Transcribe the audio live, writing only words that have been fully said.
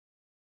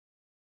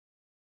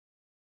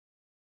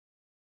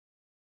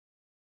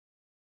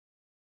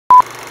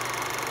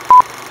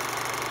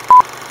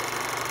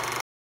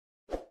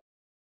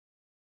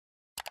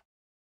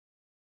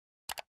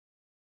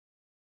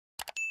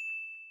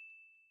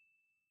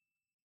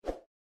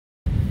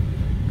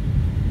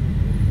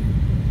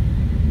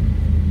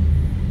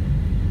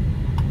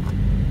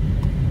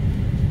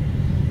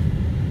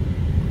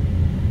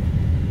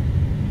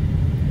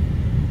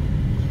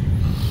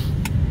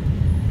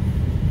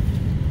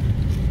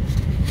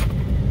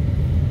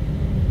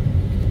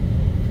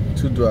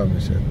droit,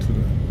 Michel, tout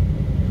droit.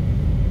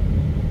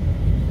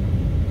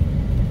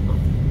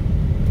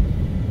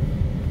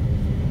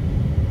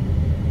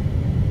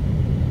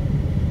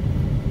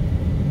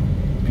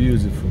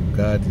 Beautiful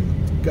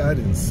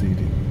garden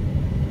city.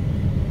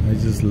 I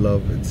just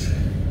love it.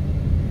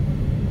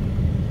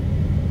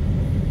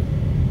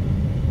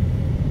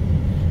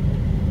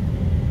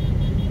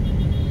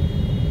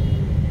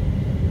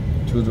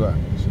 Tout droit,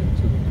 Michel,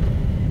 tout droit.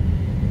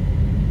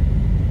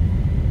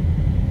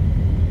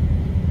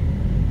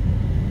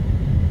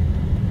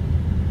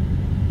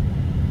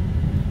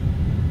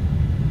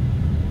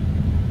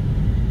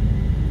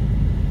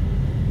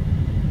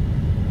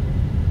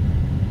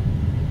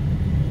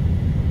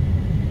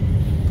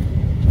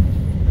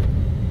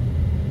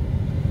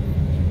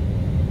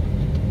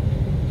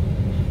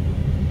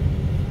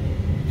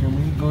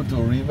 To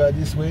river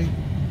this way,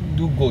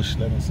 do gauche,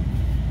 let me see.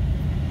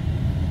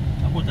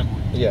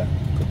 Yeah,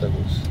 côte à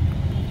gauche.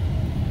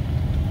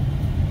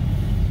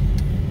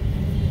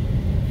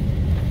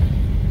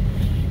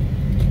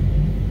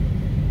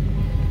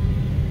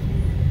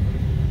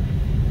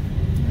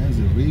 There's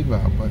a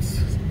river, but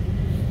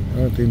I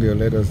don't think they'll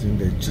let us in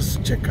there.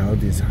 Just check out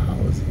this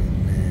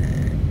housing,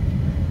 man.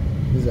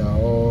 These are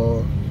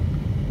all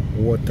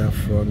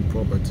waterfront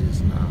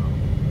properties now.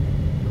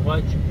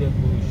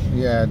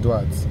 Yeah,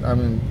 droite. I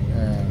mean,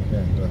 yeah,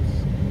 droite.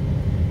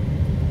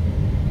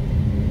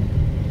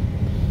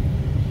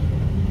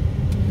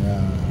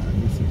 Yeah,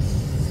 this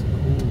is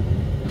cool.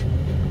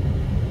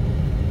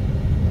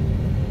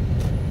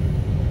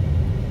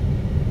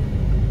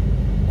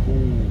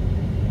 Cool.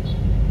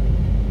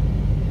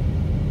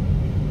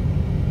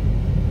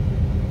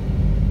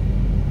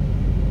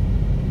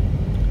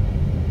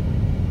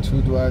 To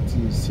droite,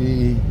 you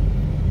see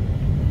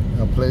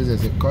a place,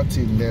 there's a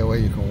curtain there where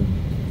you can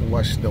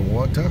wash the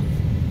water.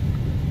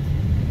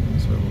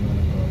 That's where we're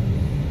gonna go.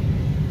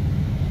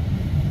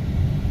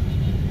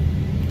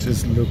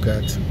 Just look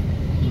at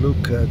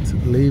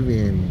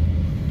living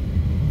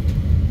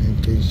in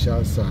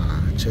Kinshasa.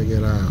 Check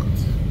it out.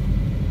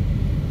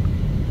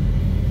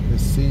 The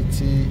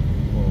city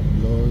will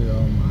blow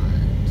your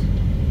mind.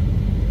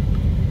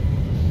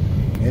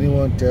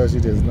 Anyone tells you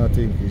there's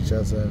nothing in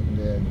Kinshasa,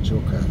 they're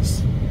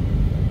jokers.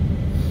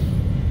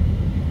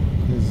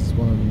 This is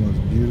one of the most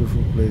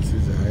beautiful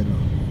places I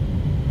know.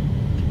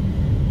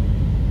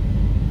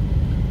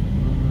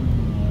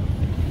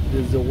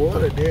 There's the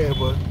water there,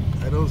 but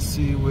I don't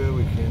see where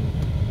we can.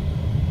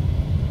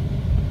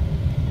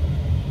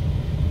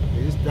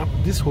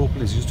 This whole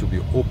place used to be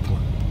open,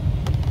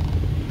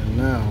 and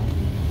now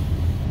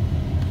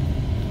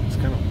it's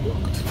kind of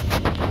blocked.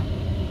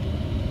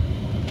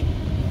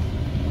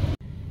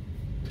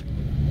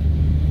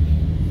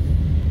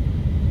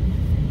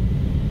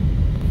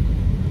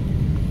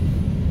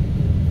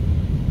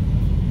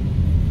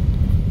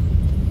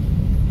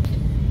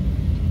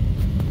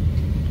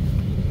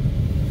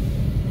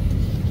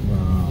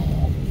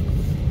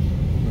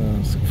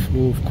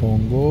 Of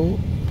Congo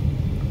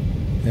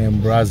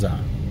and Brazza.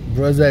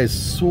 Brazza is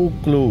so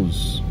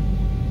close.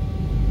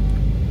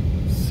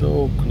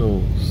 So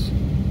close.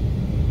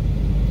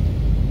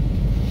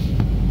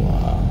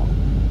 Wow.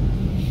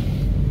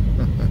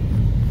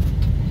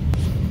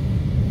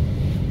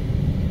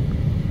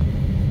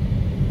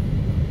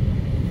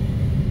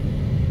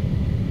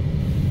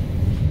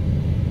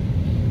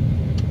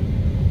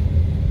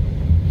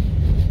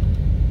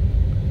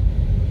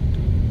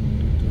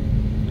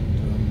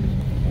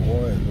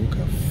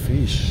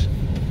 Fish.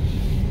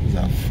 These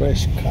are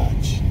fresh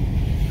catch.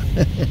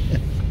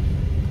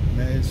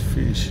 Nice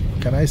fish.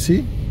 Can I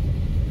see?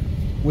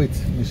 Wait,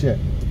 Michelle.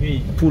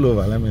 Oui. Pull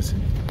over, let me see.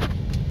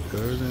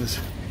 Goodness.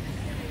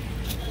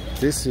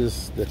 This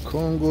is the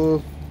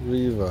Congo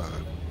River.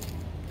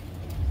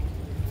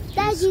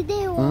 Daddy,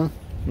 they want.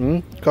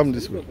 Come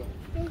this way.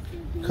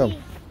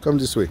 Come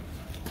this way.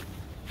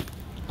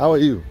 How are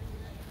you?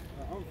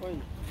 I'm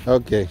fine.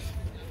 Okay.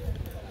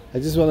 I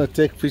just want to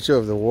take a picture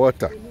of the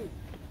water.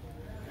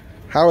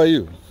 How are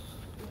you?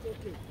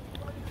 Okay.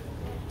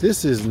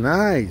 This is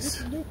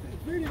nice. It looks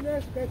very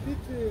nice, but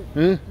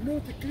it's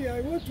not clear. I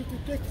want you to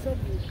take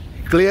something.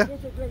 Clear?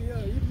 Photograph, yeah,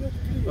 it's not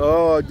clear.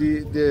 Oh,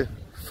 the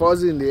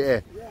fuzz in the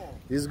air. Yeah.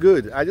 It's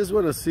good. I just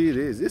want to see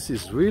this. This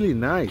is really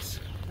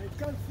nice.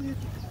 I can't see it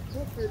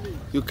properly.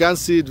 You can't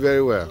see it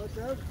very well. But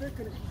I have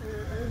taken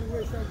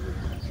anyway some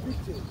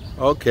pictures.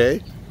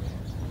 Okay.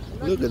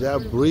 Look at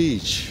that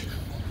bridge.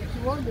 It's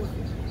wonderful.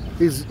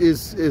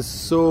 It's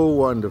so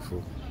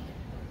wonderful.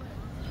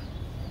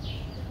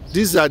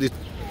 These are the...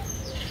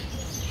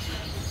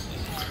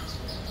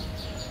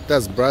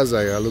 That's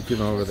Brazza you're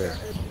looking over there.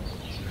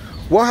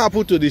 What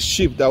happened to the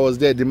ship that was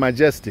there, the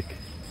Majestic?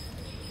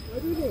 I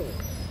don't know.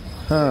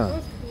 Huh. I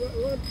asked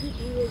one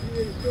people who was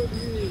here, he told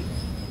me,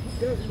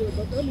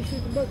 but I'm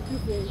saying it must be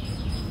for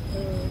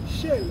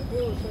shell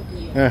or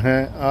something like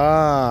that.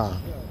 Ah.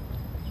 Yeah.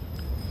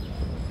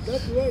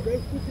 That's why they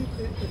put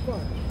it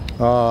apart.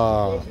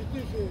 Ah. Because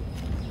it is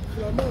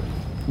flammable.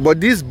 But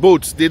these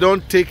boats, they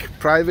don't take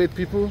private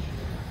people?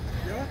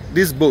 Yeah?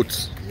 These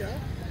boats? Yeah.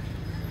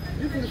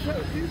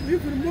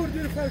 If more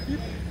than 5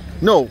 people.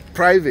 No,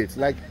 private.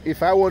 Like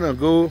if I want to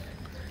go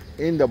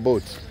in the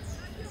boat,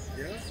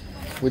 Yeah.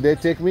 would they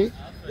take me?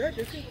 Yeah,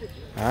 they take it.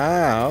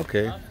 Ah,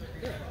 okay.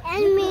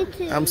 And me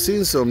too. I'm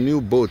seeing some new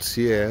boats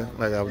here.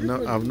 Like I've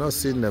not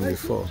seen them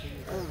before.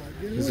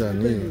 These are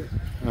new.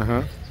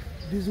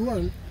 This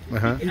one,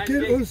 Uh-huh. it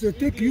can also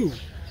take you.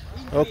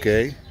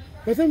 Okay.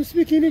 But I'm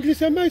speaking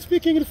English. Am I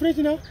speaking in French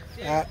now?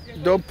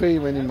 Don't pay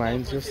him any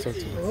mind. Just talk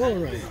to me. All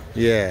right.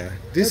 Yeah.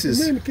 This But is.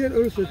 men can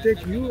also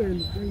take you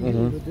and bring you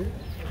over there.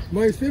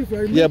 Myself,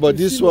 I Yeah, need but to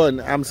this see- one,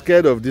 I'm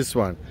scared of this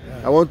one.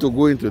 I want to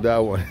go into that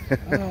one.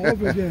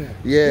 over there.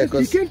 Yeah, He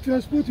 'cause- can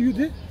transport you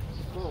there.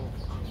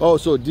 Oh,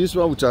 so this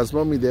one will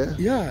transport me there?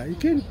 Yeah, he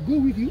can go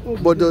with you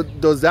over But there.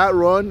 does that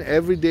run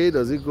every day?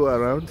 Does it go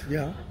around?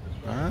 Yeah.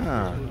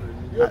 Ah,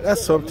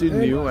 that's something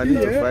new. I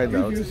need to Here, find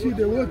out. If you see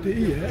the water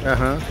here,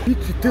 Uh-huh.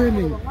 it's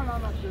turning.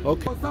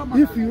 Okay.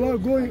 If you are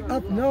going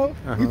up now,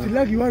 it's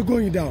like you are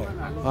going down.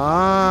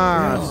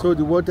 Ah, Yeah. so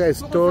the water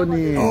is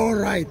turning. All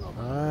right.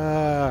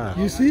 Ah.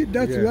 You see,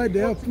 that's Yeah. why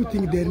they are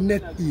putting their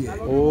net here.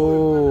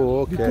 Oh,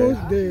 okay. Because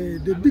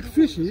the big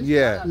fishes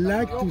Yeah.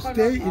 like to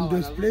stay in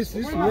those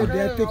places where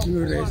they are taking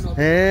a rest.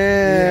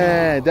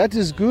 Eh, that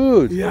is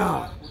good.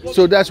 Yeah.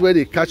 So that's where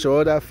they catch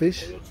all that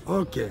fish?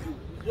 Okay.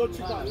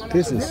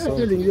 This They is are so...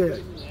 telling you,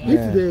 Yeah.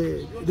 if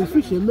the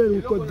fishermen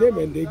will cut them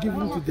and they give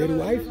them to their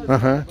wife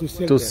Uh-huh. to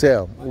sell To them.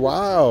 sell.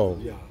 Wow.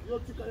 Yeah.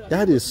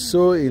 That is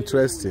so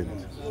interesting.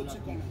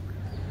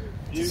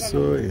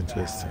 So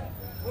interesting.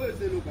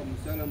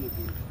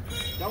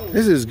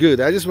 This is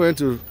good. I just wanted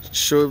to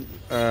show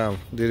the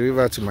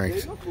river to my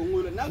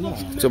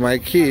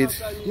kid.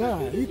 Yeah,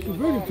 it's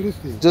very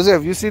interesting.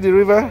 Joseph, you see the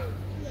river?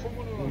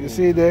 You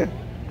see it there?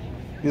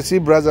 You see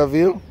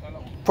Brazzaville?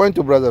 Point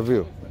to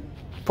Brazzaville.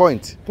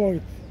 Point.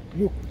 Point.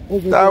 Look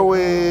over That there.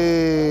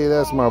 way.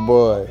 That's my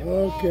boy.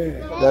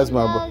 Okay. That's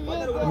my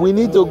boy. We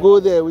need to go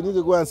there. We need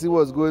to go and see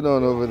what's going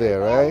on over there,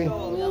 right?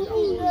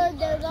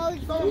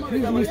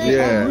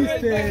 Yeah.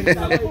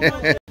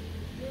 Mr.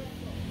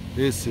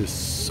 This is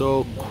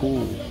so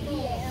cool.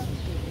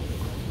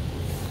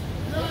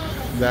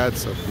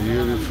 That's a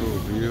beautiful,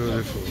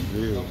 beautiful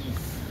view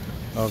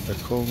of the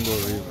Congo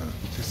River.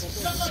 This is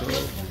so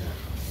beautiful.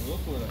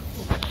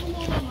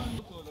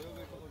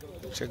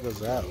 Check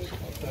us out.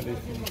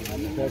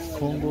 That's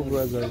Congo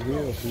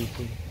Brazzaville,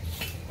 people.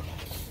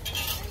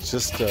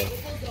 Just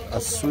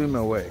a swim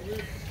away.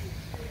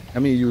 I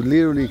mean, you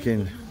literally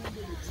can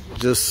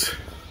just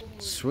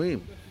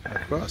swim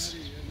across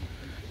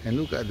and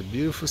look at the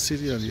beautiful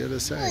city on the other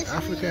side.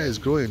 Africa is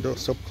growing. Don't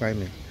stop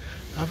climbing.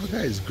 Africa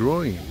is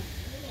growing.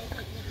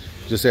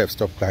 Joseph,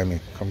 stop climbing.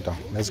 Come down.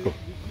 Let's go.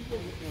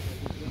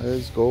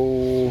 Let's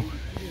go.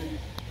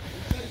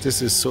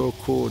 This is so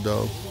cool,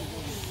 though.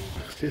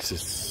 This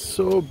is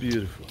so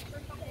beautiful.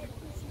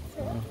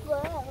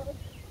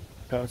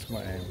 That's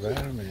my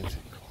environment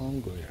in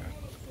Congo. Yeah.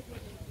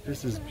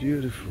 This is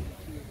beautiful.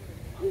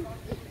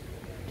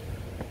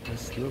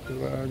 Just look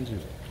around you.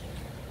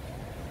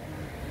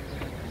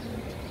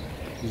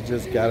 You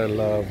just gotta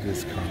love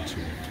this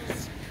country.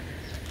 It's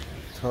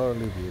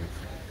totally beautiful.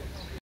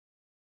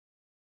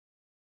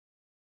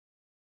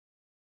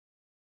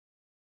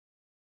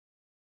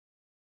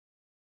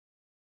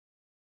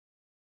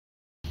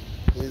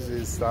 This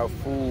is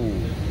Safu.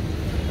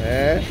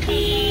 Eh?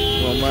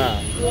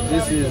 Mama,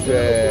 this is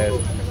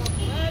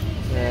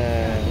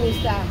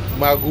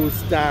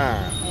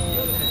Magusta.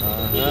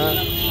 Uh-huh.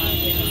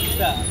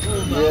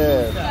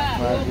 Yeah,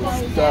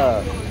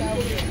 Magusta.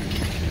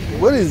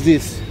 What is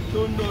this?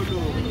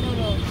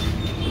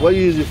 What do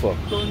you use it for?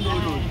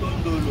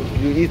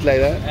 You eat like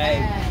that?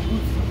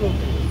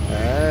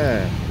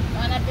 Ah.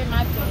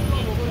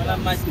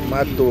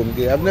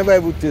 Matomge. I've never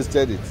even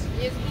tasted it.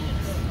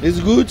 It's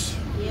good?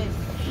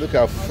 Yes. Look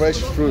at fresh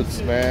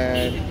fruits,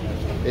 man.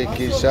 In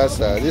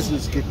Kinshasa. This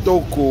is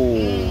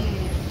Kitoko.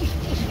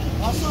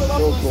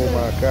 Kitoko,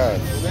 my God.